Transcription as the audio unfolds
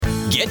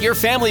Get your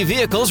family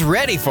vehicles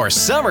ready for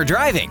summer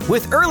driving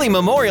with early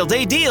Memorial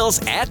Day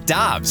deals at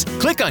Dobbs.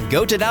 Click on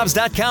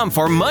GoToDobbs.com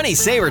for money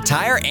saver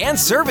tire and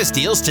service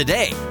deals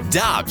today.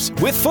 Dobbs,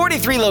 with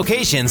 43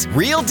 locations,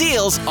 real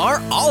deals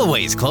are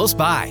always close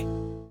by.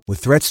 With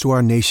threats to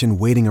our nation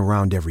waiting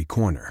around every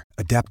corner,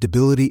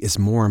 adaptability is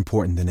more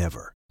important than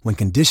ever. When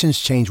conditions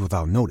change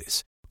without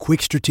notice,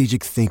 quick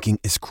strategic thinking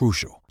is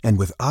crucial. And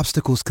with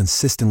obstacles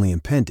consistently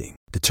impending,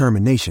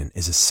 determination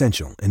is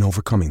essential in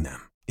overcoming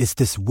them. It's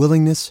this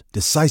willingness,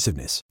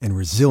 decisiveness, and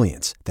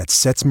resilience that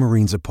sets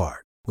Marines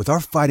apart. With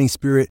our fighting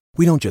spirit,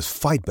 we don't just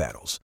fight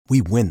battles,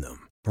 we win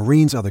them.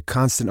 Marines are the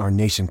constant our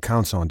nation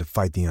counts on to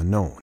fight the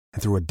unknown.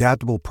 And through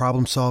adaptable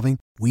problem solving,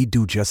 we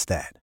do just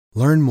that.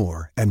 Learn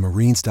more at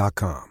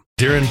marines.com.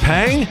 Darren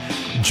Pang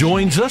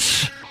joins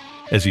us,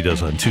 as he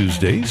does on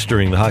Tuesdays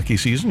during the hockey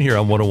season here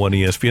on 101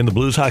 ESPN. The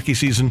Blues hockey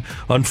season,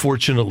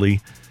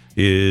 unfortunately,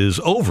 is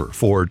over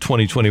for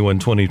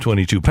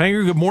 2021-2022.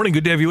 Panger, good morning.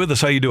 Good to have you with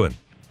us. How you doing?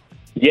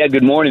 Yeah,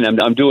 good morning.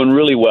 I'm doing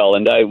really well.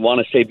 And I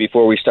want to say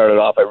before we started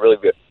off, I really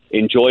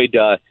enjoyed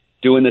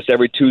doing this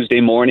every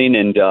Tuesday morning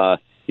and,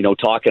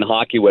 talking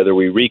hockey, whether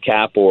we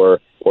recap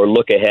or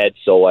look ahead.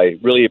 So I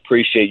really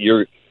appreciate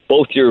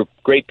both your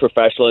great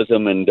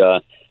professionalism and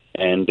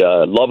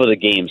love of the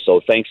game. So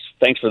thanks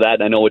for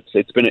that. And I know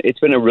it's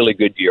been a really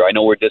good year. I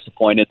know we're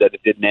disappointed that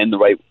it didn't end the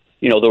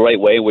right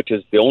way, which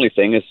is the only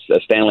thing is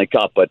a Stanley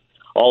Cup. But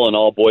all in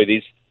all, boy,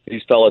 these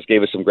fellas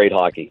gave us some great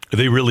hockey.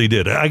 They really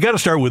did. I got to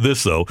start with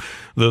this though.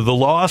 The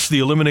loss, the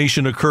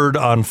elimination occurred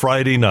on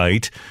Friday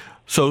night.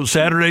 So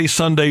Saturday,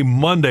 Sunday,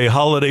 Monday,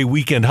 holiday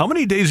weekend. How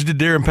many days did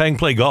Darren Pang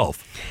play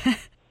golf?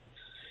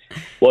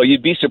 Well,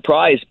 you'd be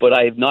surprised, but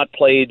I have not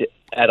played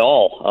at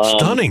all.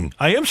 Stunning.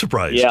 I am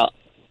surprised. Yeah.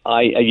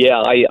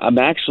 I'm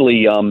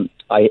actually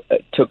I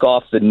took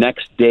off the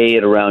next day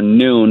at around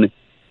noon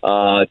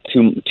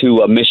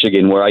to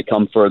Michigan, where I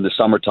come for the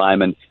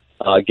summertime, and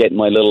getting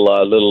my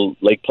little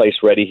lake place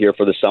ready here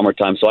for the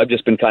summertime. So I've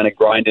just been kind of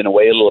grinding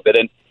away a little bit,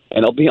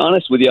 and I'll be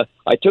honest with you,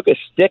 I took a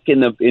stick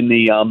in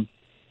the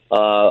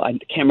I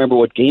can't remember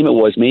what game it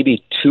was,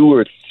 maybe 2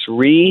 or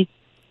 3.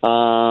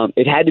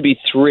 It had to be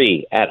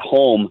 3 at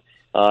home.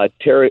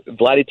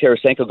 Vladdy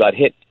Tarasenko got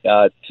hit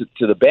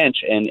to the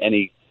bench, and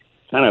he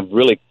kind of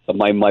really,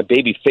 my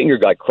baby finger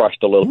got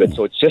crushed a little bit,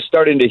 so it's just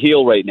starting to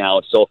heal right now.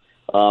 So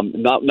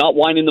not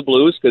whining the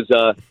Blues, because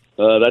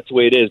that's the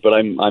way it is. But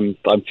I'm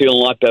feeling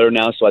a lot better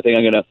now, so I think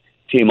I'm going to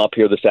team up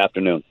here this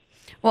afternoon.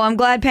 Well, I'm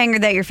glad,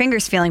 Panger, that your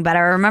finger's feeling better.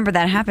 I remember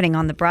that happening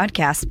on the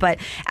broadcast. But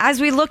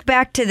as we look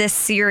back to this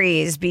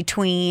series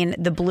between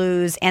the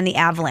Blues and the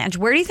Avalanche,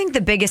 where do you think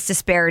the biggest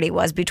disparity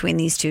was between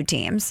these two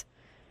teams?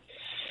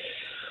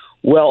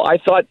 Well, I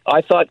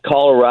thought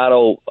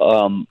Colorado.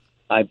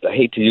 I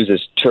hate to use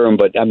this term,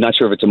 but I'm not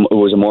sure if it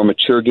was a more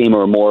mature game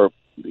or a more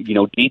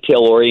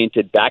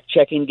detail-oriented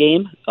back-checking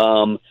game.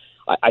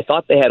 I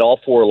thought they had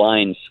all 4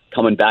 lines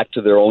coming back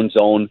to their own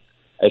zone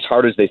as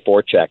hard as they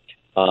forechecked.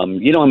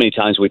 You know how many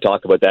times we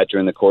talk about that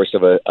during the course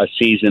of a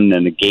season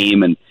and a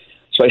game, and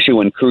especially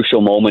when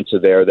crucial moments are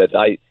there, that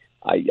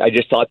I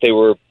just thought they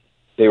were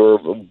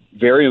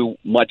very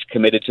much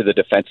committed to the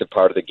defensive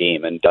part of the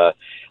game. And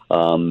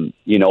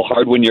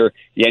hard when you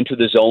enter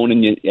the zone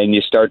and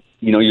you start,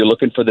 you're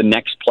looking for the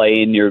next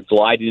play and you're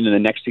gliding, and the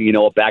next thing you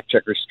know, a back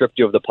checker stripped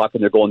you of the puck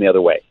and they're going the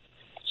other way.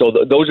 So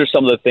those are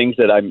some of the things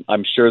that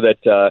I'm sure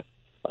that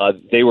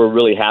they were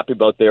really happy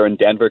about there in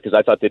Denver, because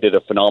I thought they did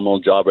a phenomenal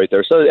job right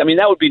there. So, I mean,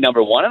 that would be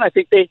number one. And I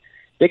think they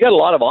got a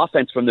lot of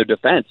offense from their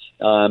defense.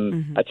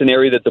 That's an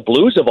area that the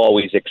Blues have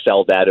always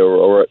excelled at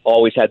or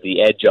always had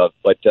the edge of.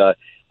 But,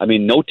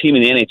 no team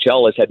in the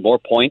NHL has had more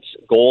points,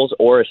 goals,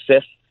 or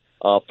assists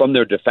from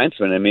their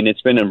defensemen. I mean,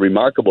 it's been a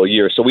remarkable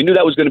year. So we knew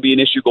that was going to be an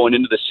issue going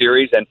into the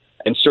series, and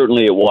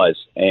certainly it was.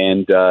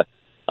 And I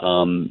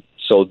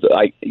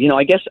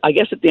guess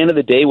at the end of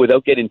the day,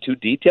 without getting too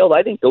detailed,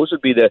 I think those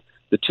would be the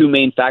 2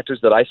 main factors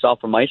that I saw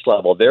from ice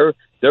level. Their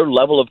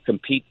level of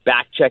compete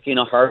back-checking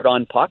hard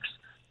on pucks,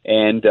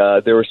 and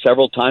there were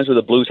several times where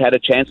the Blues had a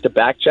chance to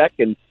back-check,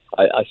 and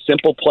a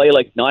simple play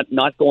like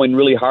not going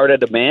really hard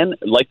at a man,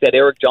 like that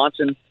Erik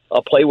Johnson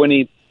play when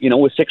he,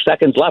 with 6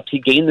 seconds left, he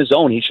gained the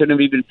zone. He shouldn't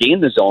have even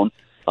gained the zone.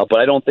 But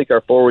I don't think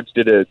our forwards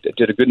did a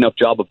good enough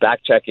job of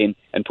back-checking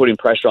and putting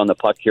pressure on the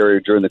puck carrier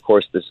during the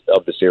course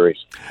of the series.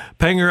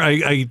 Panger,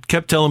 I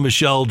kept telling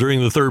Michelle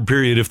during the third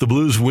period, if the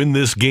Blues win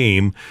this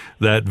game,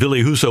 that Ville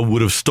Husso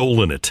would have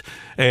stolen it.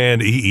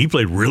 And he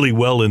played really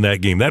well in that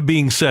game. That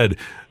being said,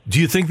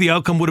 do you think the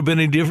outcome would have been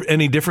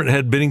any different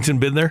had Binnington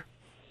been there?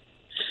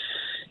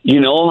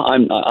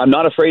 I'm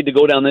not afraid to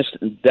go down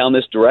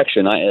this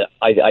direction.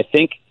 I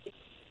think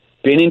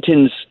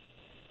Binnington's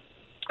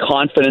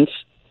confidence,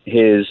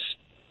 his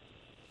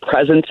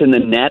presence in the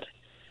net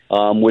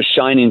was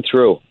shining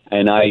through,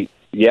 and I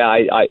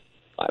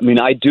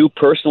do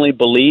personally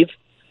believe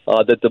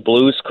that the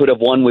Blues could have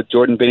won with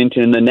Jordan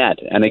Binnington in the net.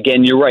 And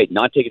again, you're right,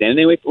 not taking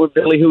anything away from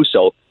Ville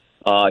Husso.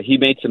 He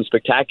made some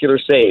spectacular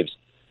saves,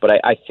 but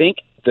I think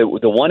the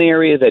one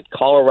area that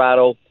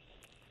Colorado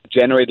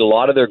generated a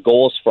lot of their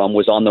goals from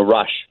was on the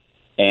rush,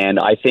 and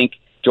I think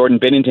Jordan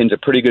Binnington's a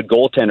pretty good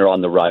goaltender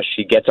on the rush.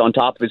 He gets on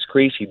top of his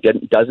crease. He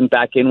doesn't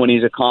back in when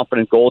he's a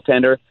confident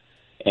goaltender,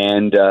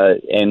 and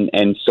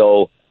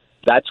so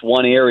that's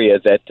one area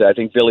that I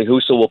think Ville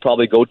Husso will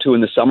probably go to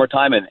in the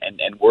summertime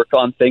and work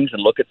on things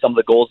and look at some of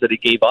the goals that he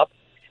gave up.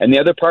 And the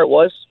other part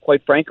was,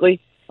 quite frankly,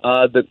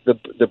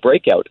 the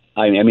breakout.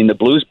 I mean, the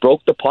Blues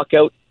broke the puck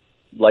out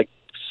like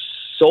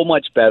so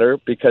much better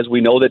because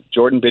we know that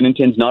Jordan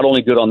Binnington's not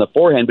only good on the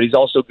forehand, but he's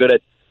also good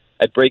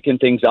at breaking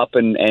things up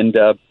and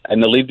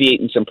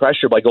alleviating some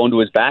pressure by going to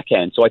his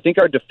backhand. So I think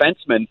our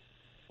defensemen,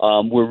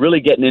 we're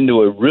really getting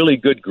into a really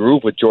good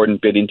groove with Jordan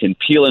Binnington,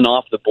 peeling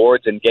off the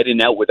boards and getting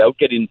out without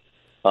getting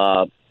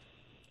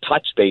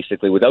touched,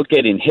 basically, without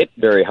getting hit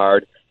very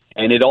hard.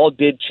 And it all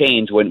did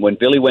change when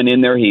Ville went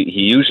in there. He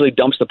usually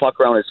dumps the puck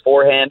around his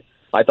forehand.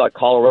 I thought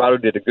Colorado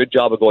did a good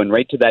job of going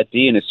right to that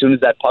D, and as soon as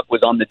that puck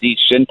was on the D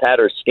shin pad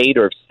or skate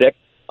or stick,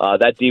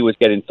 that D was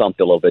getting thumped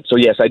a little bit. So,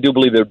 yes, I do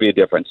believe there would be a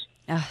difference.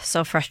 Oh,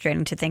 so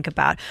frustrating to think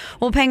about.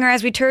 Well, Panger,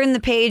 as we turn the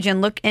page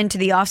and look into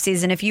the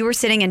offseason, if you were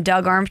sitting in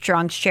Doug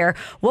Armstrong's chair,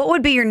 what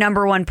would be your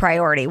number one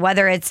priority?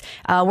 Whether it's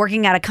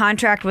working out a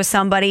contract with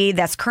somebody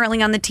that's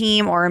currently on the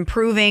team or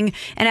improving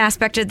an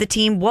aspect of the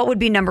team, what would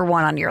be number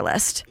one on your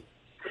list?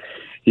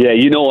 Yeah,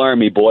 you know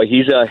Army boy.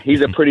 He's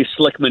a pretty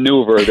slick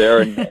maneuver there,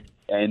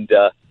 and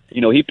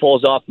he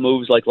pulls off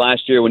moves like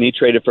last year when he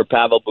traded for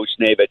Pavel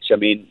Buchnevich. I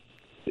mean,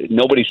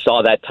 nobody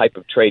saw that type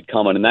of trade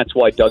coming, and that's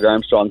why Doug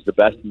Armstrong's the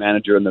best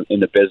manager in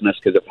the business,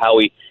 because of how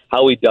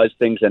he does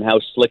things and how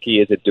slick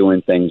he is at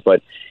doing things.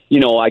 But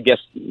I guess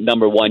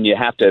number one, you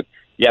have to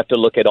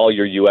look at all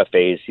your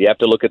UFAs. You have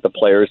to look at the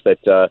players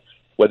that.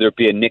 Whether it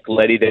be a Nick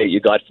Leddy that you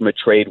got from a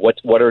trade,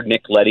 what are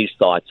Nick Leddy's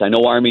thoughts? I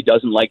know Army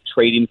doesn't like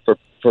trading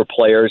for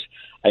players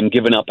and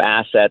giving up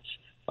assets,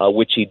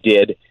 which he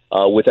did,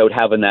 without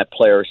having that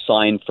player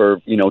signed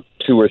for 2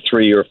 or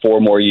 3 or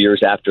 4 more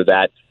years after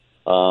that.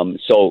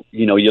 So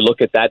you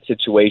look at that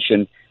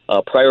situation.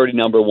 Priority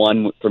number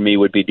one for me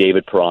would be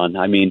David Perron.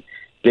 I mean,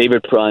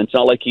 David Perron. It's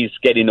not like he's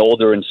getting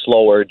older and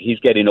slower. He's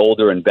getting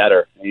older and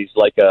better. He's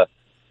like a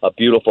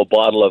beautiful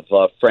bottle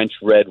of French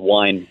red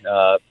wine,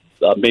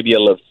 maybe a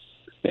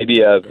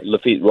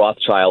Lafite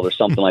Rothschild or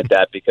something like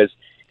that, because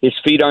his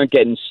feet aren't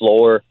getting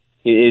slower.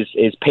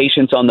 His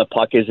patience on the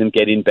puck isn't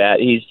getting bad.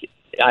 He's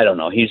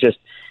just,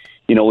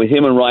 with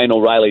him and Ryan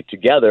O'Reilly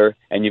together,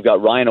 and you've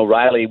got Ryan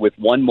O'Reilly with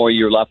 1 more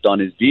year left on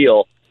his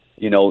deal,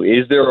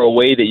 is there a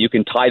way that you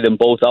can tie them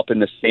both up in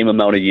the same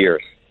amount of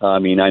years? I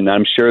mean,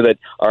 I'm sure that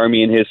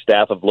Army and his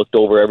staff have looked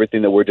over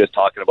everything that we're just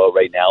talking about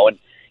right now. And,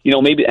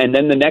 maybe, and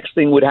then the next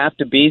thing would have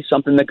to be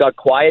something that got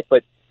quiet,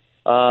 but,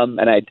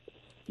 and I'm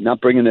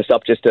not bringing this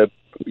up just to,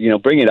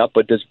 bring it up,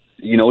 but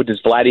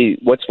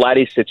what's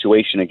Vladdy's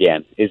situation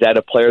again? Is that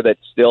a player that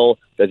still,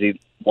 does he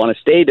want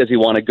to stay? Does he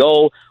want to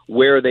go?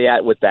 Where are they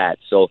at with that?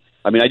 So,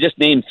 I mean, I just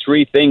named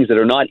 3 things that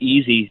are not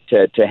easy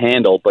to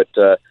handle, but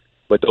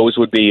those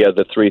would be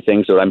the 3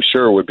 things that I'm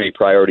sure would be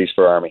priorities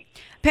for Army.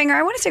 Panger,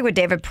 I want to stick with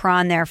David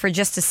Perron there for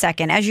just a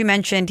second. As you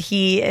mentioned,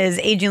 he is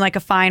aging like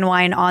a fine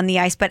wine on the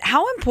ice, but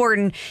how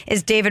important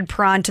is David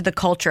Perron to the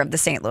culture of the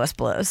St. Louis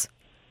Blues?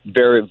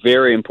 Very,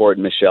 very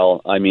important, Michelle.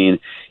 I mean,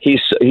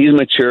 he's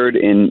matured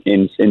in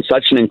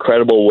such an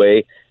incredible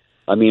way.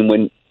 I mean,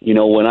 when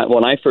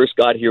I first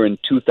got here in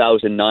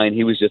 2009,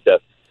 he was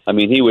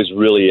he was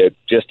really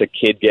just a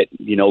kid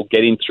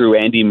getting through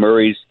Andy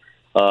Murray's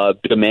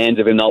demands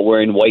of him not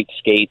wearing white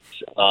skates.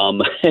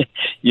 Some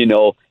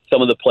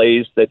of the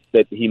plays that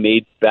he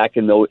made back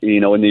in the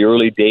in the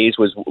early days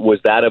was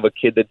that of a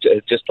kid that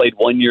just played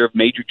 1 year of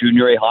major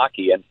junior A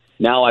hockey. And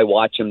now I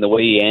watch him, the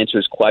way he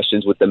answers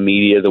questions with the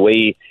media, the way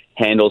he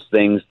handles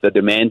things, the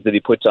demands that he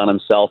puts on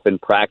himself in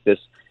practice.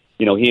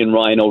 He and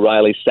Ryan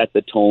O'Reilly set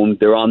the tone.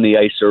 They're on the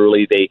ice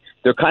early.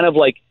 They're kind of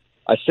like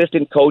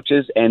assistant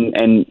coaches and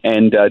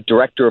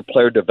director of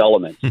player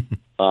development.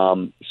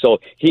 So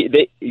he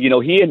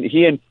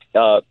and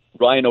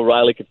Ryan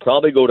O'Reilly could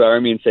probably go to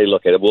Army and say,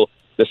 look, we'll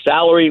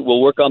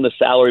work on the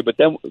salary, but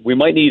then we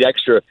might need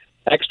extra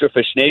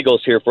fishnagels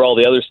here for all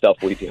the other stuff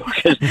we do.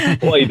 Because,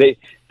 boy,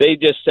 they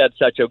just set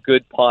such a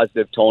good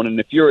positive tone. And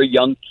if you're a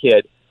young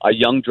kid, a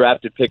young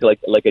drafted pick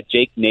like a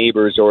Jake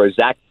Neighbors or a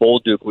Zach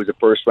Bolduc, who was a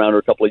first rounder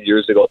a couple of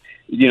years ago,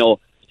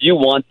 you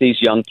want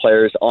these young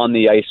players on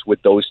the ice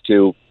with those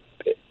two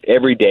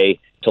every day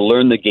to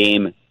learn the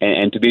game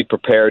and to be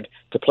prepared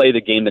to play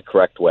the game the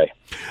correct way.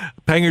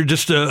 Panger,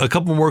 just a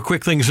couple more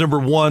quick things. Number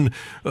one,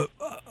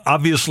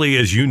 obviously,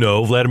 as you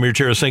know, Vladimir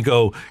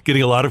Tarasenko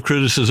getting a lot of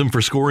criticism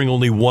for scoring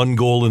only 1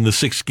 goal in the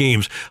 6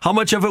 games. How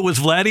much of it was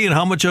Vladdy, and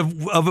how much of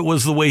it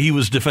was the way he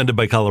was defended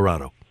by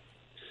Colorado?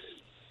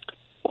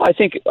 Well, I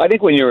think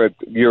when you're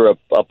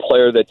a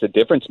player that's a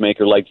difference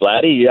maker like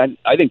Vladdy,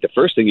 I think the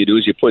first thing you do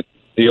is you put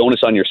the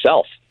onus on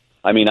yourself.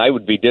 I mean, I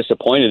would be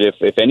disappointed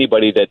if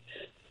anybody that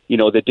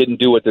didn't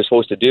do what they're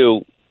supposed to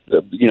do,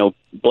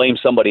 blame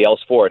somebody else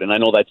for it. And I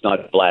know that's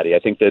not Vladdy. I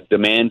think the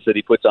demands that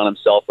he puts on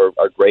himself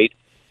are great.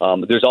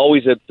 There's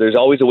always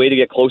a way to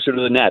get closer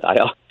to the net. I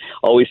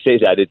always say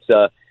that. It's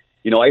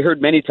I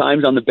heard many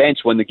times on the bench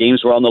when the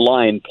games were on the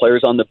line,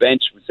 players on the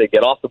bench would say,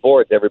 "Get off the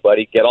boards,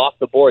 everybody. Get off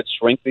the boards.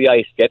 Shrink the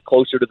ice. Get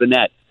closer to the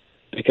net,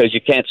 because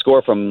you can't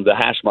score from the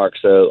hash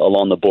marks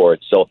along the board."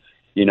 So,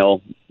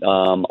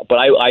 but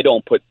I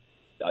don't put,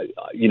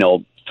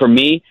 for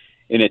me,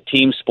 in a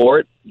team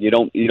sport, you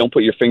don't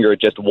put your finger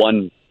at just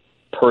one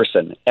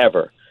person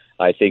ever.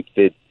 I think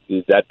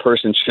that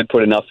person should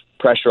put enough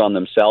pressure on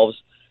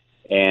themselves.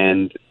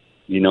 And,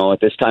 at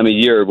this time of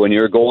year, when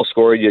you're a goal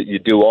scorer, you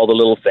do all the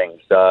little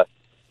things, that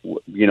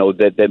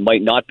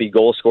might not be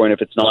goal scoring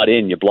if it's not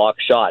in. You block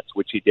shots,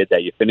 which he did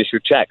that. You finish your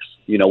checks,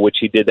 which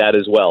he did that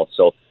as well.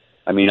 So,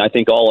 I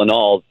think all in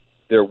all,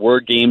 there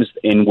were games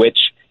in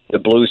which the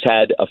Blues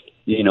had a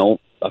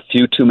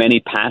few too many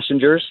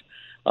passengers,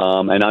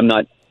 and I'm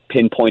not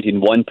pinpointing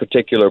one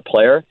particular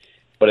player,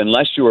 but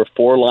unless you were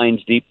 4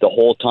 lines deep the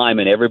whole time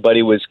and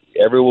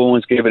everyone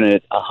was giving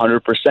it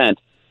 100%,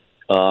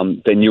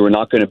 then you were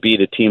not going to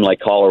beat a team like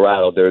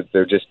Colorado.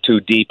 They're just too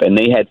deep, and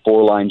they had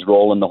 4 lines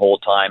rolling the whole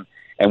time.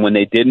 And when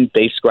they didn't,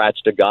 they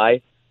scratched a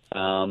guy,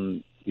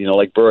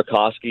 like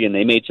Burakovsky, and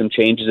they made some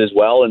changes as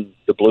well. And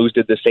the Blues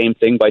did the same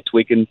thing by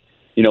tweaking.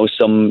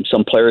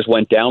 Some players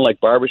went down, like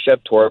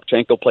Barbashev.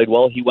 Toropchenko played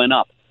well; he went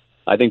up.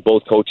 I think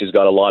both coaches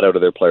got a lot out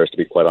of their players, to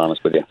be quite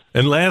honest with you.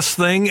 And last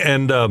thing,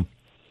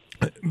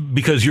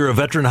 because you're a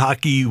veteran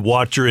hockey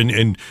watcher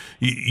and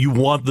you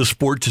want the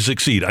sport to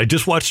succeed. I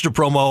just watched a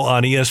promo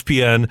on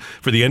ESPN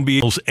for the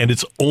NBA, and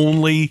it's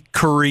only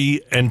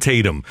Curry and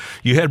Tatum.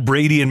 You had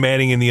Brady and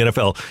Manning in the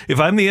NFL. If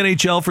I'm the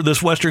NHL for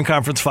this Western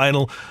Conference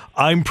Final,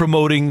 I'm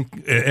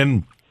promoting,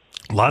 and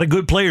a lot of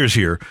good players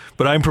here,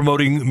 but I'm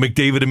promoting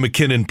McDavid and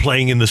McKinnon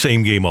playing in the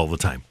same game all the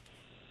time.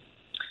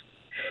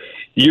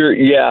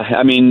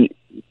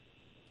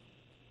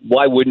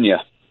 Why wouldn't you?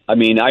 I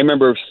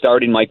remember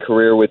starting my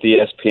career with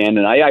ESPN,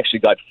 and I actually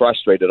got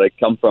frustrated. I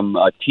come from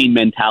team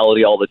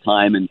mentality all the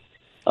time, and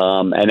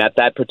at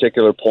that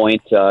particular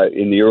point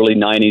in the early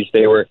 '90s,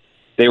 they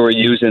were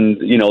using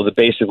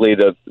basically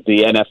the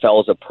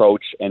NFL's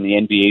approach and the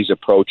NBA's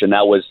approach, and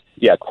that was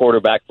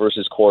quarterback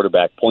versus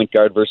quarterback, point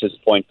guard versus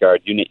point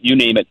guard, you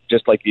name it,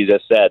 just like you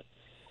just said.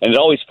 And it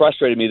always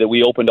frustrated me that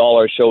we opened all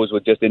our shows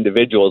with just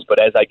individuals. But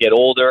as I get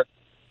older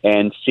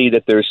and see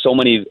that there's so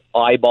many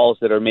eyeballs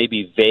that are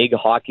maybe vague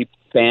hockey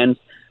fans,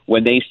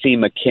 when they see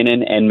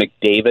McKinnon and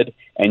McDavid,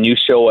 and you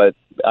show a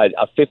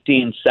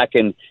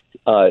 15-second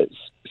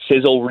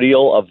sizzle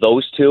reel of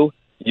those two,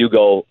 you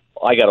go,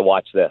 I got to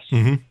watch this.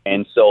 Mm-hmm.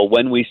 And so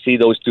when we see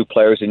those two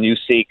players, and you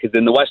see, because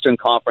in the Western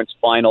Conference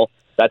Final,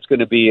 that's going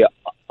to be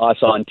us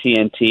on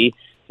TNT,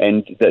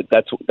 and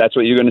that's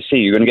what you're going to see.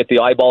 You're going to get the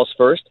eyeballs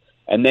first,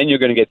 and then you're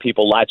going to get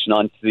people latching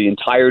on to the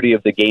entirety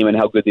of the game and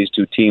how good these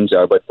two teams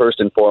are. But first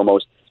and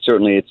foremost,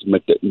 certainly it's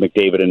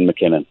McDavid and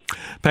McKinnon.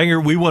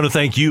 Panger, we want to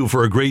thank you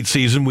for a great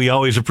season. We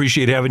always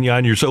appreciate having you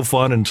on. You're so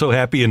fun and so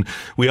happy, and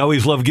we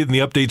always love getting the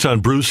updates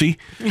on Brucey.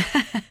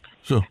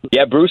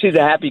 Yeah, Brucey's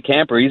a happy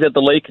camper. He's at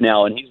the lake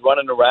now, and he's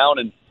running around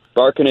and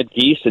barking at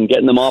geese and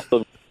getting them off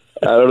out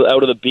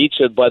of the beach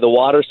by the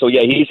water. So,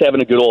 yeah, he's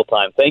having a good old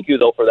time. Thank you,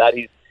 though, for that.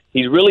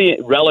 He's really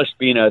relished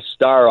being a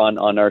star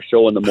on our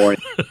show in the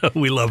morning.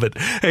 We love it.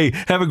 Hey,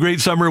 have a great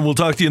summer, and we'll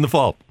talk to you in the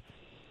fall.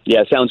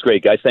 Yeah, sounds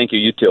great, guys. Thank you.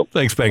 You too.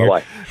 Thanks, Panger.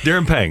 Bye-bye.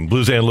 Darren Pang,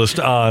 Blues analyst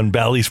on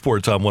Bally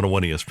Sports on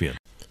 101 ESPN.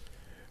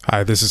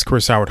 Hi, this is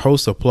Chris Howard,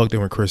 host of Plugged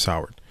In with Chris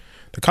Howard.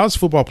 The College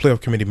Football Playoff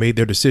Committee made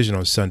their decision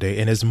on Sunday,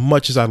 and as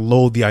much as I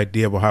loathe the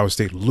idea of Ohio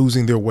State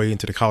losing their way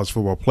into the College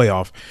Football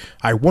Playoff,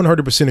 I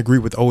 100% agree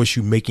with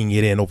OSU making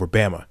it in over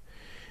Bama.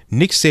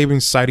 Nick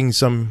Saban citing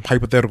some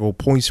hypothetical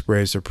point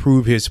spreads to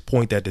prove his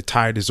point that the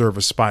Tide deserve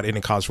a spot in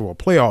the College Football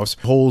Playoffs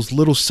holds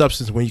little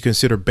substance when you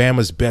consider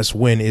Bama's best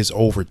win is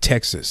over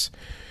Texas.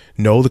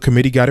 No, the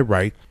committee got it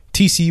right.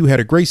 TCU had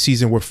a great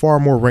season with far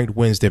more ranked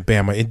wins than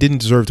Bama and didn't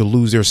deserve to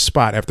lose their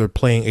spot after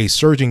playing a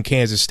surging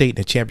Kansas State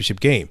in a championship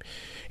game.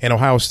 And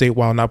Ohio State,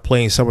 while not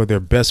playing some of their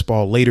best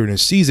ball later in the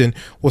season,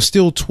 was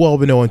still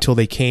 12-0 until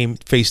they came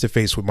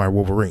face-to-face with my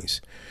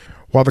Wolverines.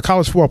 While the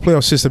college football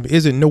playoff system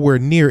isn't nowhere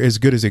near as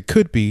good as it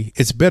could be,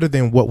 it's better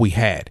than what we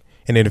had.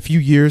 And in a few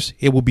years,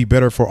 it will be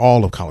better for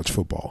all of college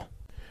football.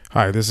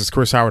 Hi, this is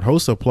Chris Howard,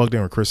 host of Plugged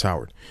In with Chris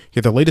Howard.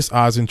 Get the latest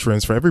odds and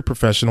trends for every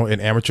professional and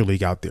amateur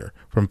league out there.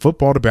 From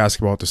football to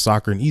basketball to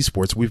soccer and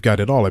esports, we've got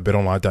it all at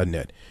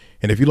betonline.net.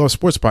 And if you love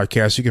sports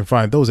podcasts, you can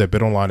find those at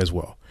BetOnline as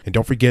well. And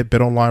don't forget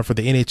BetOnline for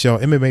the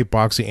NHL, MMA,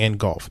 boxing, and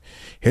golf.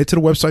 Head to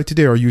the website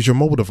today or use your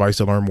mobile device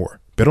to learn more.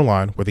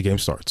 BetOnline, where the game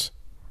starts.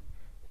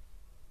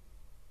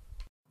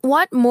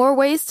 Want more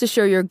ways to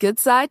show your good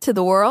side to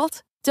the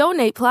world?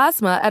 Donate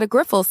plasma at a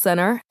Grifols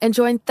Center and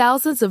join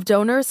thousands of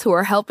donors who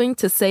are helping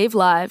to save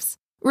lives.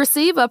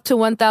 Receive up to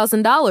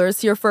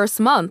 $1,000 your first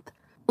month.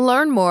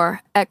 Learn more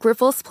at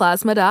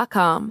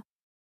grifolsplasma.com.